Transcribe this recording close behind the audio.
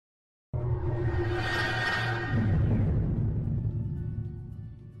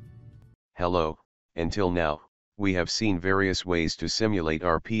Hello, until now, we have seen various ways to simulate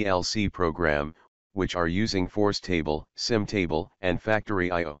our PLC program, which are using force table, sim table, and factory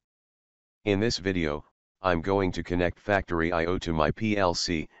I/O. In this video, I'm going to connect factory I/O to my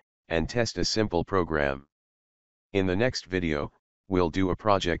PLC, and test a simple program. In the next video, we'll do a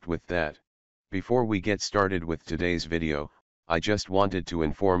project with that. Before we get started with today's video, I just wanted to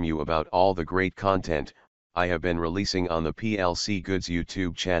inform you about all the great content I have been releasing on the PLC Goods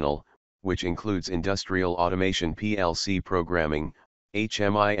YouTube channel, which includes industrial automation PLC programming,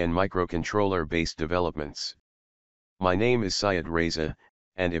 HMI and microcontroller-based developments. My name is Syed Reza,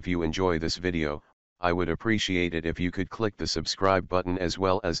 and if you enjoy this video, I would appreciate it if you could click the subscribe button as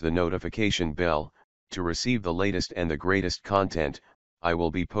well as the notification bell, to receive the latest and the greatest content I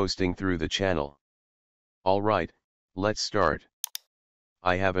will be posting through the channel. Alright, let's start.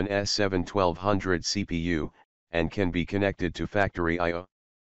 I have an S7-1200 CPU, and can be connected to factory I/O.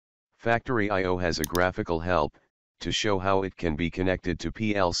 Factory I/O has a graphical help, to show how it can be connected to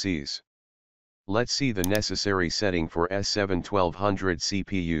PLCs. Let's see the necessary setting for S7-1200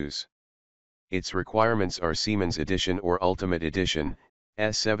 CPUs. Its requirements are Siemens Edition or Ultimate Edition,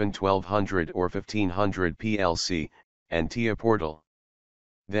 S7-1200 or 1500 PLC, and TIA Portal.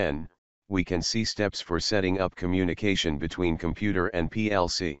 Then, we can see steps for setting up communication between computer and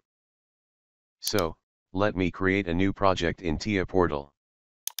PLC. So, let me create a new project in TIA Portal.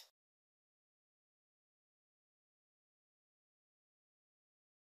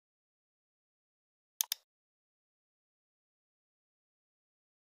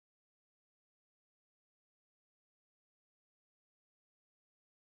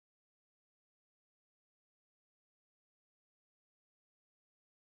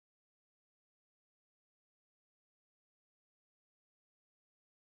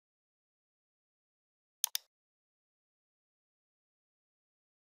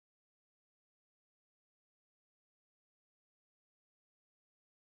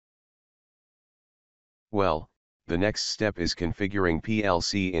 Well, the next step is configuring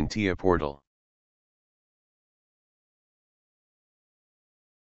PLC in TIA Portal.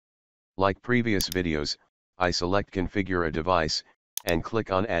 Like previous videos, I select Configure a device, and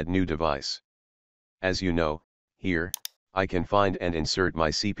click on Add New Device. As you know, here, I can find and insert my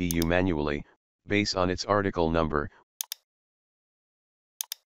CPU manually, based on its article number.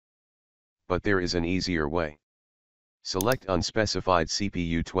 But there is an easier way. Select Unspecified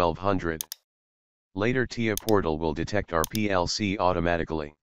CPU 1200. Later TIA Portal will detect our PLC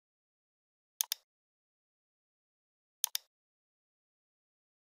automatically.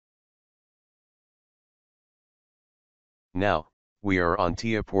 Now, we are on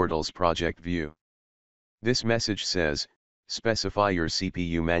TIA Portal's project view. This message says, specify your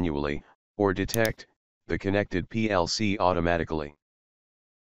CPU manually, or detect the connected PLC automatically.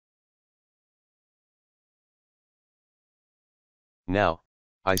 Now,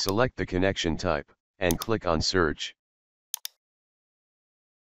 I select the connection type, and click on Search.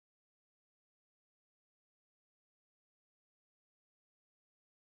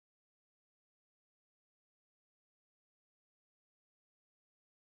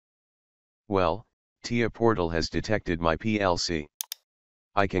 Well, TIA Portal has detected my PLC.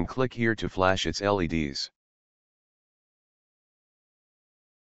 I can click here to flash its LEDs.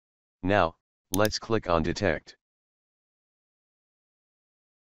 Now, let's click on Detect.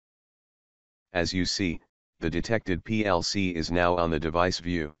 As you see, the detected PLC is now on the device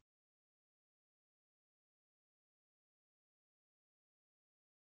view.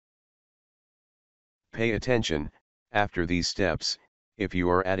 Pay attention, after these steps, if you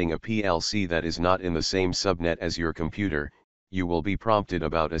are adding a PLC that is not in the same subnet as your computer, you will be prompted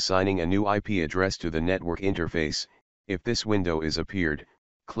about assigning a new IP address to the network interface. If this window is appeared,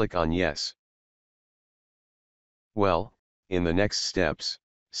 click on Yes. Well, in the next steps,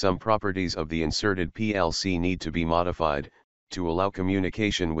 some properties of the inserted PLC need to be modified, to allow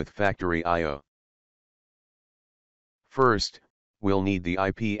communication with factory I/O. First, we'll need the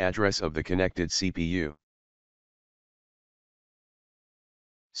IP address of the connected CPU.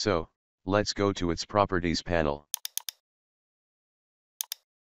 So, let's go to its Properties panel.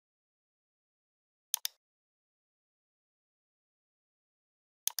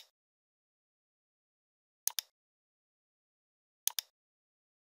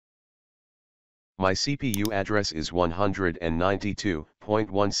 My CPU address is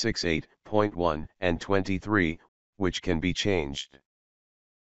 192.168.1 and 23, which can be changed.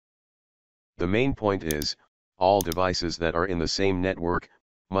 The main point is, all devices that are in the same network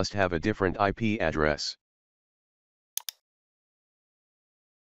must have a different IP address.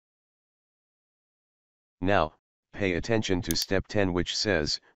 Now, pay attention to step 10, which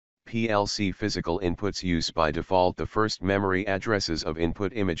says, PLC physical inputs use by default the first memory addresses of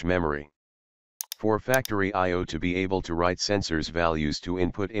input image memory. For factory I/O to be able to write sensors values to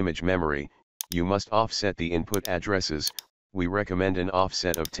input image memory, you must offset the input addresses. We recommend an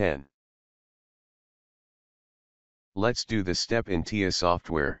offset of 10. Let's do this step in TIA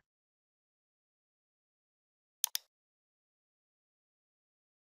software.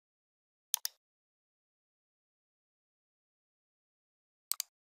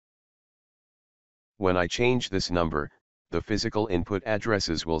 When I change this number, the physical input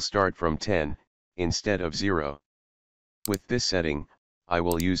addresses will start from 10, instead of 0. With this setting, I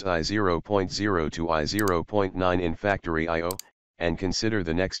will use I0.0 to I0.9 in factory I/O, and consider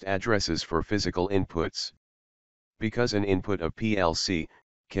the next addresses for physical inputs. Because an input of PLC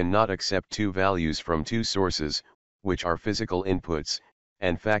cannot accept two values from two sources, which are physical inputs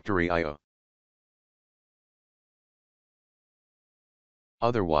and factory I/O.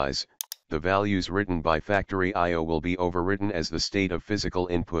 Otherwise, the values written by factory I/O will be overwritten as the state of physical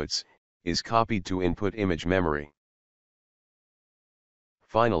inputs is copied to input image memory.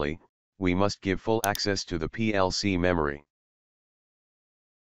 Finally, we must give full access to the PLC memory.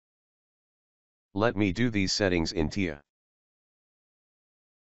 Let me do these settings in TIA.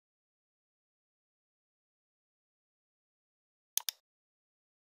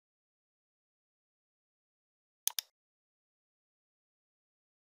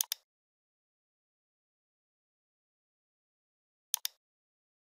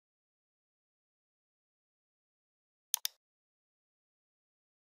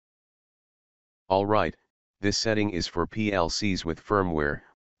 Alright, this setting is for PLCs with firmware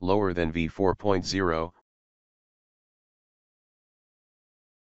lower than v4.0.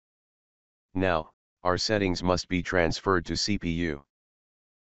 Now, our settings must be transferred to CPU.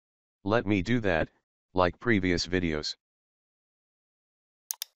 Let me do that, like previous videos.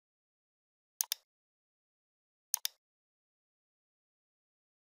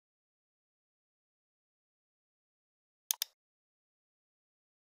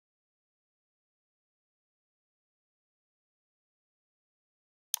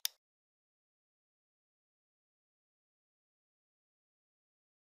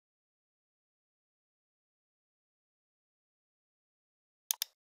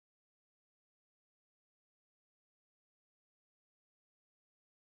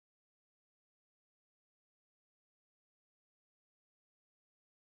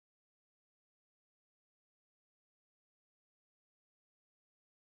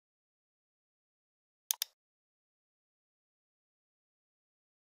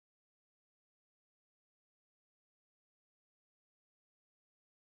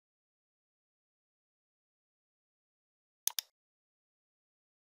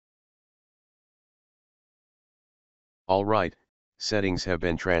 Alright, settings have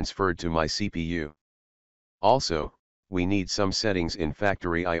been transferred to my CPU. Also, we need some settings in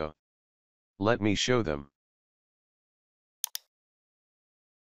factory I/O. Let me show them.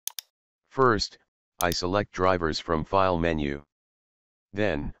 First, I select drivers from File menu.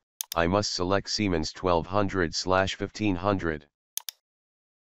 Then, I must select Siemens 1200/1500.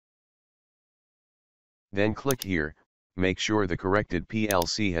 Then click here, make sure the corrected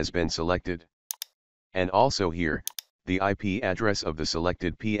PLC has been selected. And also here, the IP address of the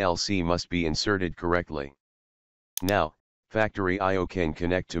selected PLC must be inserted correctly. Now, factory I/O can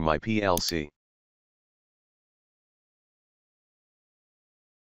connect to my PLC.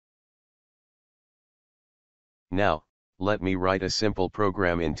 Now, let me write a simple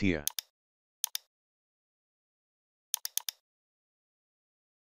program in TIA.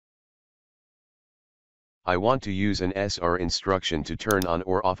 I want to use an SR instruction to turn on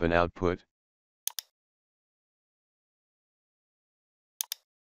or off an output.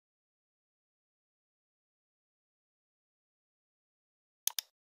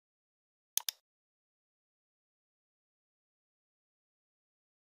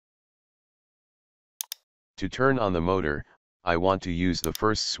 To turn on the motor, I want to use the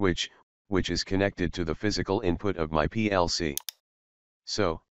first switch, which is connected to the physical input of my PLC.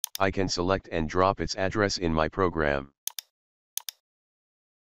 So, I can select and drop its address in my program.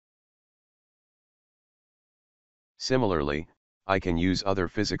 Similarly, I can use other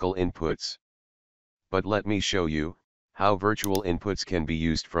physical inputs. But let me show you how virtual inputs can be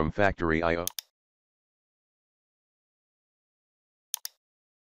used from factory I/O.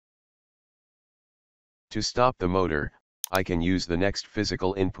 To stop the motor, I can use the next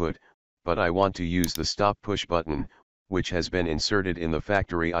physical input, but I want to use the stop push button, which has been inserted in the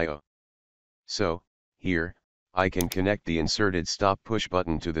factory I/O. So, here, I can connect the inserted stop push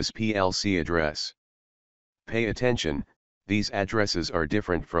button to this PLC address. Pay attention, These addresses are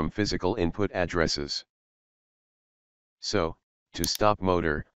different from physical input addresses. So, to stop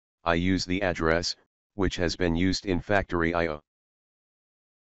motor, I use the address, which has been used in factory I/O.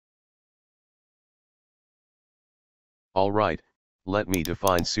 Alright, let me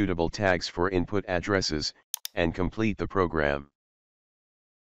define suitable tags for input addresses, and complete the program.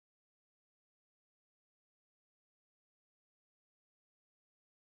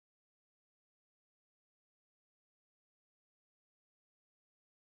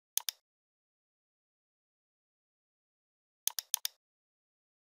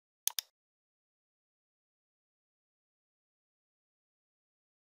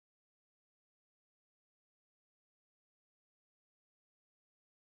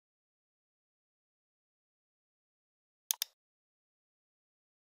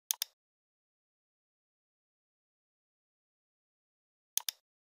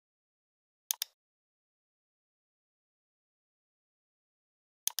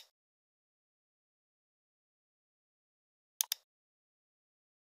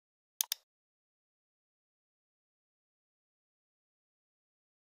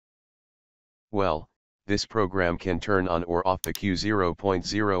 Well, this program can turn on or off the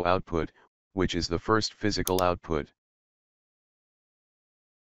Q0.0 output, which is the first physical output.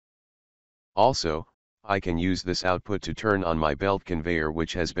 Also, I can use this output to turn on my belt conveyor,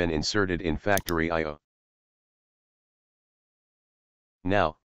 which has been inserted in factory I/O.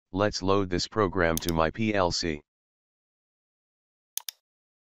 Now, let's load this program to my PLC.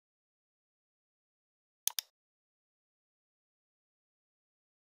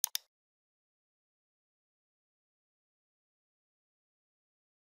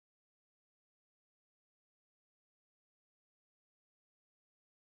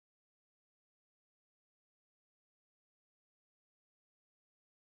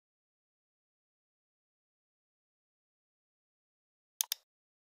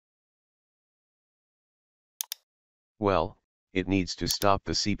 Well, it needs to stop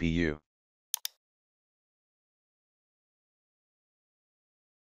the CPU.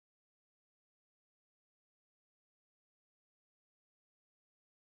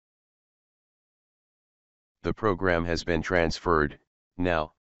 The program has been transferred.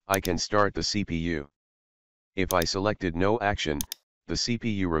 Now, I can start the CPU. If I selected no action, the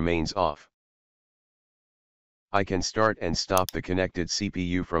CPU remains off. I can start and stop the connected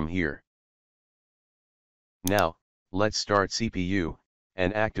CPU from here. Now, let's start CPU,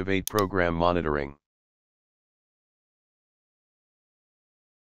 and activate program monitoring.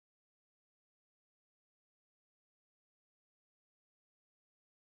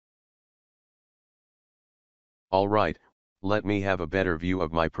 Alright, let me have a better view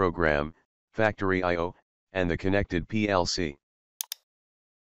of my program, factory I/O, and the connected PLC.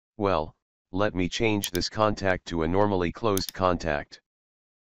 Well, let me change this contact to a normally closed contact.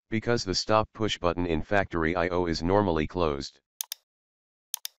 Because the stop push button in factory I/O is normally closed.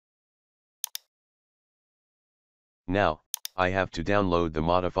 Now, I have to download the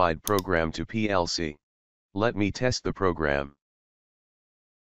modified program to PLC. Let me test the program.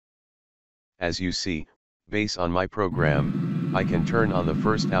 As you see, based on my program, I can turn on the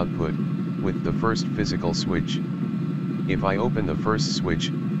first output, with the first physical switch. If I open the first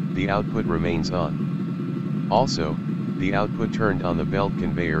switch, the output remains on. Also, the output turned on the belt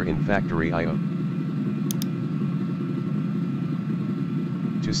conveyor in factory I/O.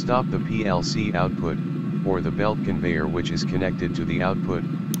 To stop the PLC output, or the belt conveyor which is connected to the output,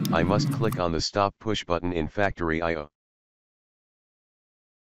 I must click on the stop push button in factory I/O.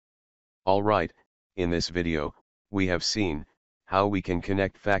 Alright, in this video, we have seen how we can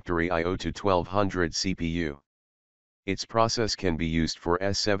connect factory I/O to 1200 CPU. Its process can be used for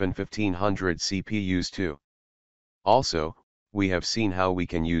S7-1500 CPUs too. Also, we have seen how we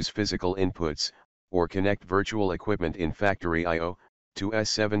can use physical inputs, or connect virtual equipment in factory I/O, to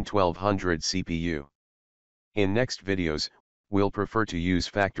S7-1200 CPU. In next videos, we'll prefer to use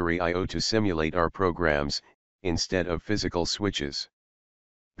factory I/O to simulate our programs, instead of physical switches.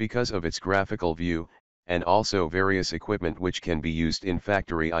 Because of its graphical view, and also various equipment which can be used in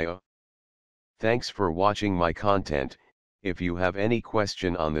factory I/O. Thanks for watching my content. If you have any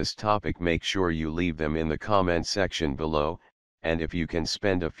question on this topic, make sure you leave them in the comment section below, and if you can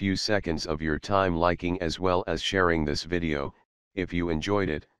spend a few seconds of your time liking as well as sharing this video, if you enjoyed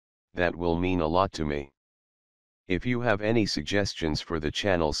it, that will mean a lot to me. If you have any suggestions for the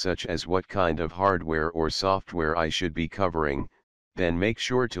channel, such as what kind of hardware or software I should be covering, then make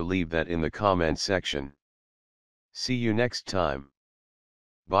sure to leave that in the comment section. See you next time.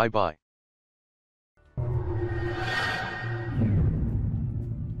 Bye bye.